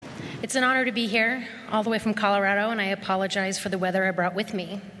It's an honor to be here, all the way from Colorado, and I apologize for the weather I brought with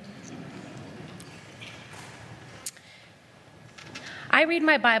me. I read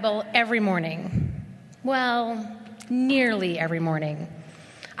my Bible every morning. Well, nearly every morning.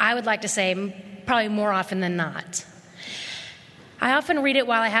 I would like to say probably more often than not. I often read it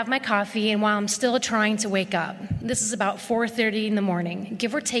while I have my coffee and while I'm still trying to wake up. This is about 4:30 in the morning,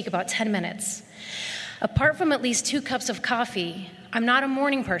 give or take about 10 minutes. Apart from at least 2 cups of coffee, I'm not a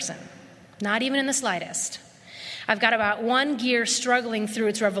morning person, not even in the slightest. I've got about one gear struggling through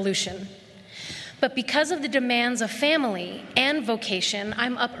its revolution. But because of the demands of family and vocation,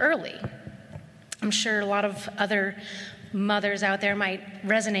 I'm up early. I'm sure a lot of other mothers out there might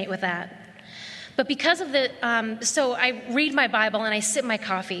resonate with that. But because of so I read my Bible and I sip my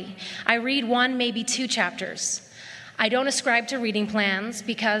coffee. I read 1, maybe 2 chapters. I don't ascribe to reading plans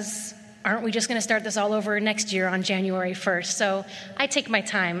because aren't we just going to start this all over next year on January 1st? So I take my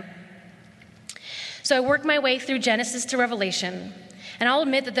time. So I work my way through Genesis to Revelation. And I'll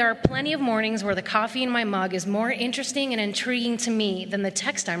admit that there are plenty of mornings where the coffee in my mug is more interesting and intriguing to me than the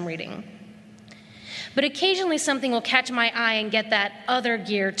text I'm reading. But occasionally something will catch my eye and get that other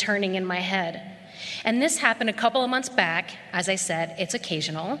gear turning in my head. And this happened a couple of months back. As I said, it's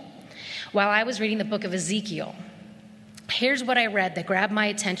occasional, while I was reading the book of Ezekiel. Here's what I read that grabbed my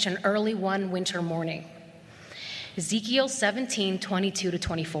attention early one winter morning. Ezekiel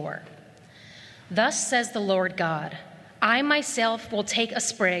 17:22-24. Thus says the Lord God, I myself will take a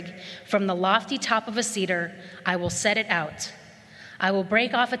sprig from the lofty top of a cedar, I will set it out. I will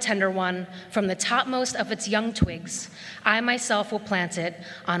break off a tender one from the topmost of its young twigs. I myself will plant it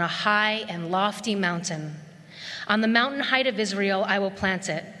on a high and lofty mountain. On the mountain height of Israel I will plant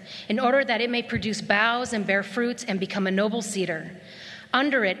it, in order that it may produce boughs and bear fruit and become a noble cedar.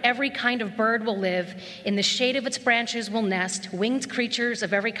 Under it every kind of bird will live. In the shade of its branches will nest winged creatures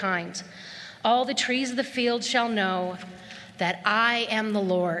of every kind. All the trees of the field shall know that I am the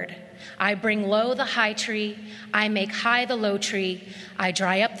Lord. I bring low the high tree, I make high the low tree, I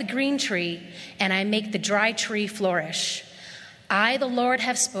dry up the green tree, and I make the dry tree flourish. I, the Lord,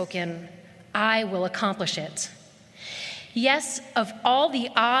 have spoken, I will accomplish it. Yes, of all the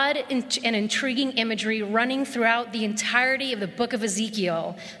odd and intriguing imagery running throughout the entirety of the book of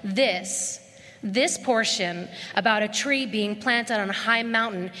Ezekiel, this portion about a tree being planted on a high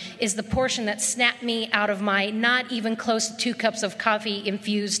mountain is the portion that snapped me out of my not even close to 2 cups of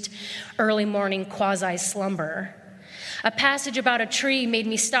coffee-infused early morning quasi-slumber. A passage about a tree made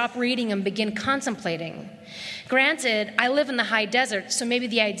me stop reading and begin contemplating. Granted, I live in the high desert, so maybe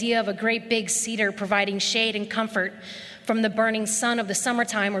the idea of a great big cedar providing shade and comfort from the burning sun of the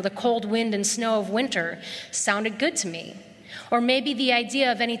summertime or the cold wind and snow of winter sounded good to me. Or maybe the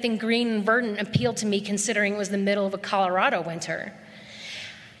idea of anything green and verdant appealed to me considering it was the middle of a Colorado winter.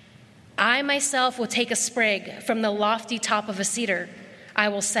 I myself will take a sprig from the lofty top of a cedar. I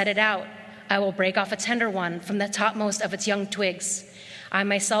will set it out. I will break off a tender one from the topmost of its young twigs. I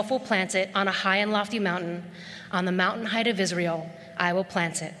myself will plant it on a high and lofty mountain. On the mountain height of Israel, I will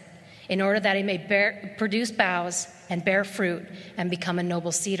plant it, in order that it may produce boughs and bear fruit and become a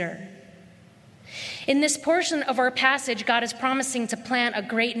noble cedar. In this portion of our passage, God is promising to plant a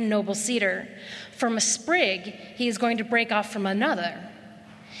great and noble cedar. From a sprig, he is going to break off from another.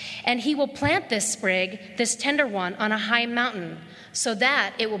 And he will plant this sprig, this tender one, on a high mountain so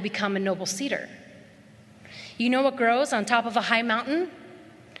that it will become a noble cedar. You know what grows on top of a high mountain?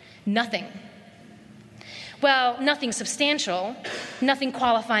 Nothing. Well, nothing substantial, nothing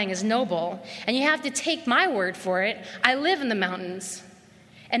qualifying as noble. And you have to take my word for it. I live in the mountains.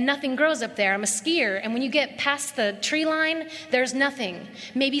 And nothing grows up there. I'm a skier, and when you get past the tree line, there's nothing.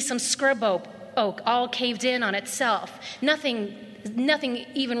 Maybe some scrub oak all caved in on itself. Nothing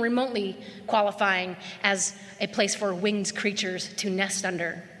even remotely qualifying as a place for winged creatures to nest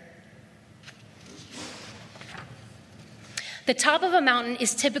under. The top of a mountain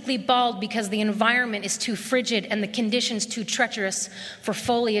is typically bald because the environment is too frigid and the conditions too treacherous for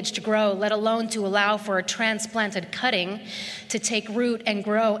foliage to grow, let alone to allow for a transplanted cutting to take root and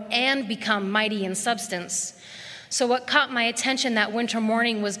grow and become mighty in substance. So what caught my attention that winter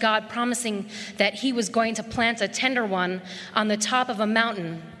morning was God promising that he was going to plant a tender one on the top of a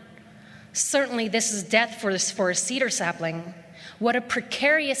mountain. Certainly this is death for a cedar sapling. What a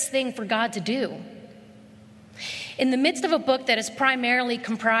precarious thing for God to do. In the midst of a book that is primarily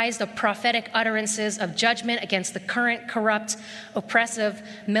comprised of prophetic utterances of judgment against the current corrupt, oppressive,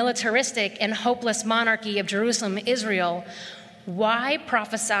 militaristic, and hopeless monarchy of Jerusalem, Israel, why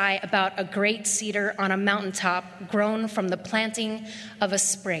prophesy about a great cedar on a mountaintop grown from the planting of a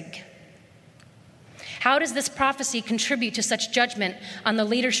sprig? How does this prophecy contribute to such judgment on the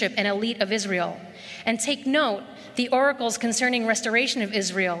leadership and elite of Israel? And take note, the oracles concerning restoration of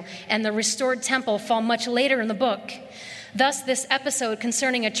Israel and the restored temple fall much later in the book. Thus, this episode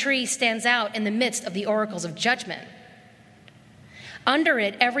concerning a tree stands out in the midst of the oracles of judgment. Under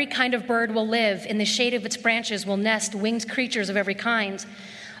it, every kind of bird will live. In the shade of its branches will nest winged creatures of every kind.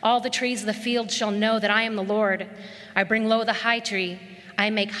 All the trees of the field shall know that I am the Lord. I bring low the high tree.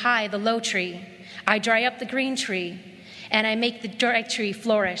 I make high the low tree. I dry up the green tree, and I make the dry tree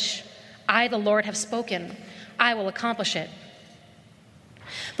flourish. I, the Lord, have spoken. I will accomplish it.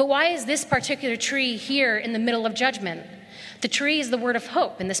 But why is this particular tree here in the middle of judgment? The tree is the word of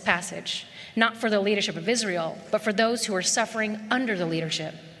hope in this passage, not for the leadership of Israel, but for those who are suffering under the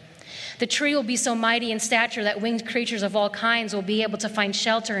leadership. The tree will be so mighty in stature that winged creatures of all kinds will be able to find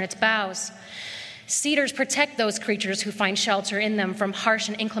shelter in its boughs. Cedars protect those creatures who find shelter in them from harsh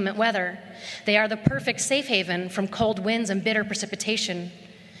and inclement weather. They are the perfect safe haven from cold winds and bitter precipitation.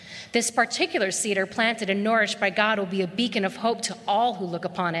 This particular cedar, planted and nourished by God, will be a beacon of hope to all who look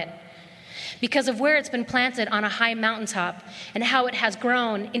upon it. Because of where it's been planted on a high mountaintop and how it has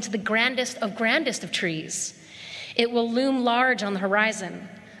grown into the grandest of trees, it will loom large on the horizon.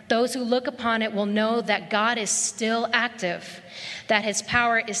 Those who look upon it will know that God is still active, that his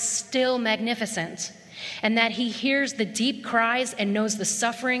power is still magnificent, and that he hears the deep cries and knows the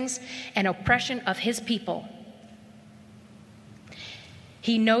sufferings and oppression of his people.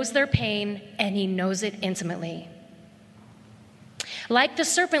 He knows their pain, and he knows it intimately. Like the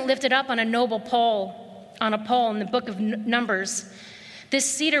serpent lifted up on a pole in the book of Numbers, this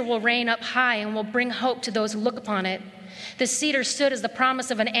cedar will reign up high and will bring hope to those who look upon it. This cedar stood as the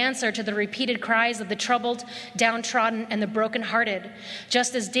promise of an answer to the repeated cries of the troubled, downtrodden, and the brokenhearted,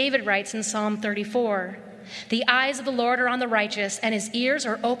 just as David writes in Psalm 34, "The eyes of the Lord are on the righteous, and his ears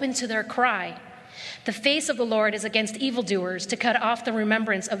are open to their cry. The face of the Lord is against evildoers, to cut off the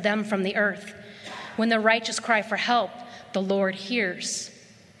remembrance of them from the earth. When the righteous cry for help, the Lord hears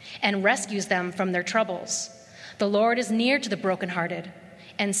and rescues them from their troubles. The Lord is near to the brokenhearted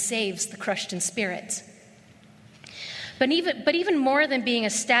and saves the crushed in spirit." But even more than being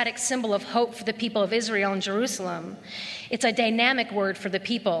a static symbol of hope for the people of Israel and Jerusalem, it's a dynamic word for the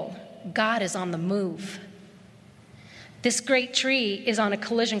people. God is on the move. This great tree is on a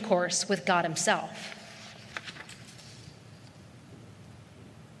collision course with God himself.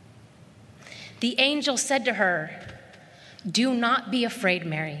 The angel said to her, "Do not be afraid,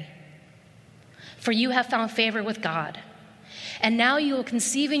 Mary, for you have found favor with God. And now you will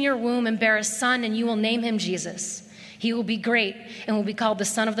conceive in your womb and bear a son, and you will name him Jesus. He will be great and will be called the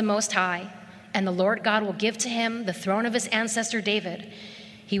Son of the Most High, and the Lord God will give to him the throne of his ancestor David.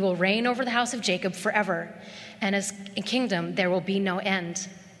 He will reign over the house of Jacob forever, and his kingdom there will be no end."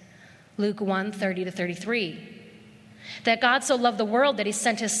 Luke 1:30-33. That God so loved the world that he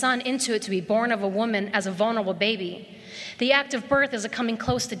sent his son into it to be born of a woman as a vulnerable baby. The act of birth is a coming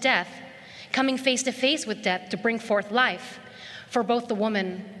close to death, coming face to face with death to bring forth life for both the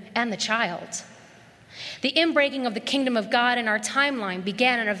woman and the child. The inbreaking of the kingdom of God in our timeline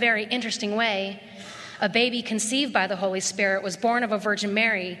began in a very interesting way. A baby conceived by the Holy Spirit was born of a Virgin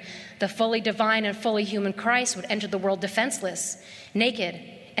Mary. The fully divine and fully human Christ would enter the world defenseless, naked,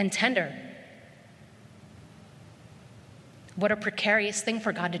 and tender. What a precarious thing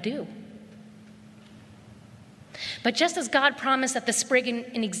for God to do. But just as God promised that the sprig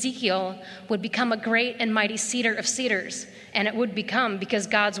in Ezekiel would become a great and mighty cedar of cedars, and it would become because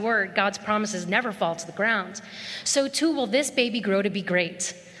God's word, God's promises never fall to the ground, so too will this baby grow to be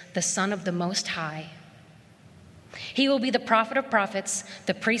great, the Son of the Most High. He will be the prophet of prophets,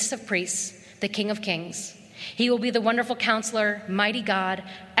 the priest of priests, the King of kings. He will be the wonderful counselor, mighty God,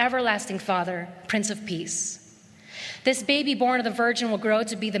 everlasting Father, Prince of Peace. This baby born of the Virgin will grow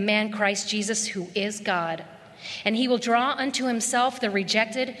to be the man Christ Jesus, who is God. And he will draw unto himself the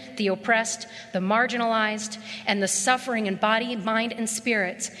rejected, the oppressed, the marginalized, and the suffering in body, mind, and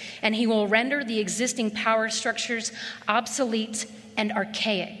spirit. And he will render the existing power structures obsolete and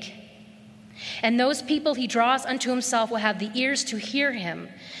archaic. And those people he draws unto himself will have the ears to hear him,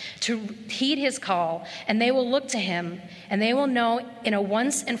 to heed his call, and they will look to him, and they will know in a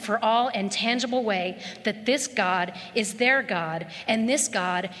once and for all and tangible way that this God is their God, and this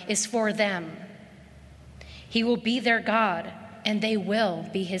God is for them. He will be their God, and they will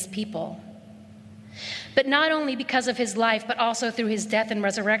be his people. But not only because of his life, but also through his death and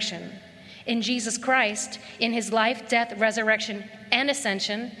resurrection. In Jesus Christ, in his life, death, resurrection, and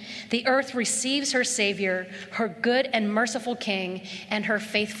ascension, the earth receives her Savior, her good and merciful King, and her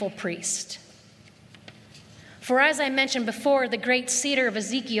faithful priest. For as I mentioned before, the great cedar of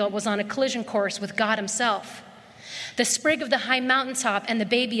Ezekiel was on a collision course with God himself. The sprig of the high mountaintop and the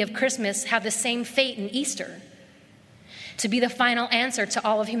baby of Christmas have the same fate in Easter: to be the final answer to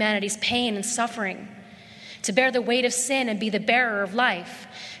all of humanity's pain and suffering, to bear the weight of sin and be the bearer of life,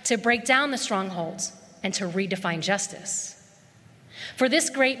 to break down the strongholds and to redefine justice. For this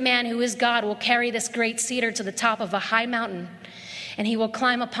great man who is God will carry this great cedar to the top of a high mountain, and he will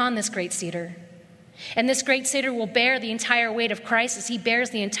climb upon this great cedar. And this great cedar will bear the entire weight of Christ as he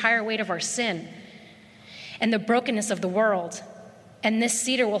bears the entire weight of our sin and the brokenness of the world. And this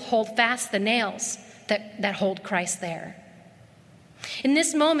cedar will hold fast the nails that hold Christ there. In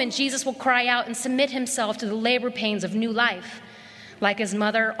this moment, Jesus will cry out and submit himself to the labor pains of new life, like his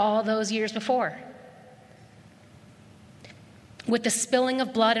mother all those years before. With the spilling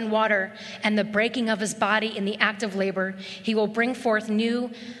of blood and water and the breaking of his body in the act of labor, he will bring forth new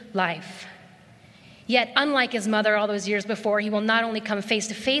life. Yet, unlike his mother all those years before, he will not only come face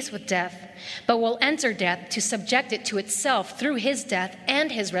to face with death, but will enter death to subject it to itself through his death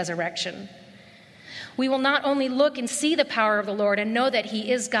and his resurrection. We will not only look and see the power of the Lord and know that he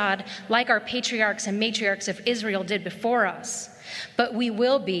is God, like our patriarchs and matriarchs of Israel did before us, but we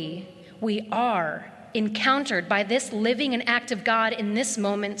are encountered by this living and active God in this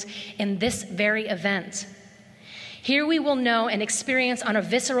moment, in this very event. Here we will know and experience on a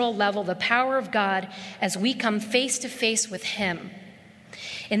visceral level the power of God as we come face to face with him.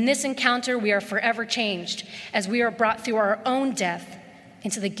 In this encounter, we are forever changed as we are brought through our own death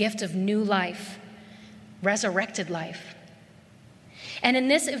into the gift of new life, resurrected life. And in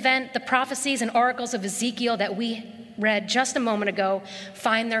this event, the prophecies and oracles of Ezekiel that we read just a moment ago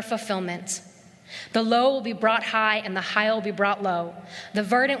find their fulfillment. The low will be brought high and the high will be brought low. The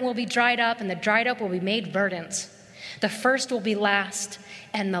verdant will be dried up and the dried up will be made verdant. The first will be last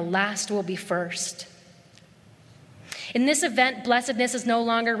and the last will be first. In this event, blessedness is no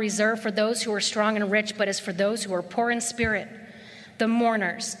longer reserved for those who are strong and rich, but is for those who are poor in spirit, the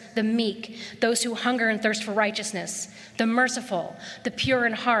mourners, the meek, those who hunger and thirst for righteousness, the merciful, the pure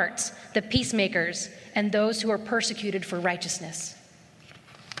in heart, the peacemakers, and those who are persecuted for righteousness.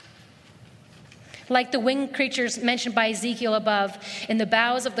 Like the winged creatures mentioned by Ezekiel above, in the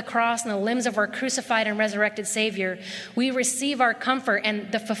boughs of the cross and the limbs of our crucified and resurrected Savior, we receive our comfort and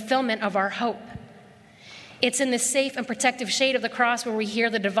the fulfillment of our hope. It's in the safe and protective shade of the cross where we hear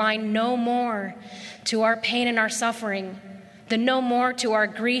the divine no more to our pain and our suffering, the no more to our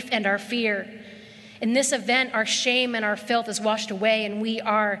grief and our fear. In this event, our shame and our filth is washed away and we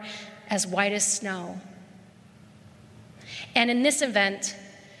are as white as snow. And in this event,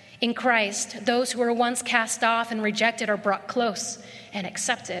 in Christ, those who were once cast off and rejected are brought close and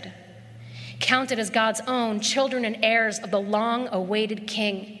accepted, counted as God's own children and heirs of the long-awaited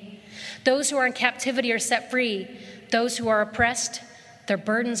King. Those who are in captivity are set free. Those who are oppressed, their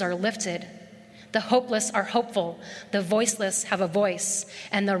burdens are lifted. The hopeless are hopeful. The voiceless have a voice,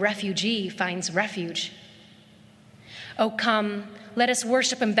 and the refugee finds refuge. Oh, come, let us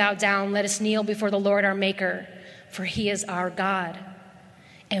worship and bow down. Let us kneel before the Lord our Maker, for he is our God.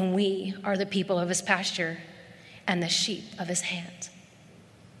 And we are the people of his pasture and the sheep of his hand.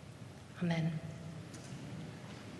 Amen.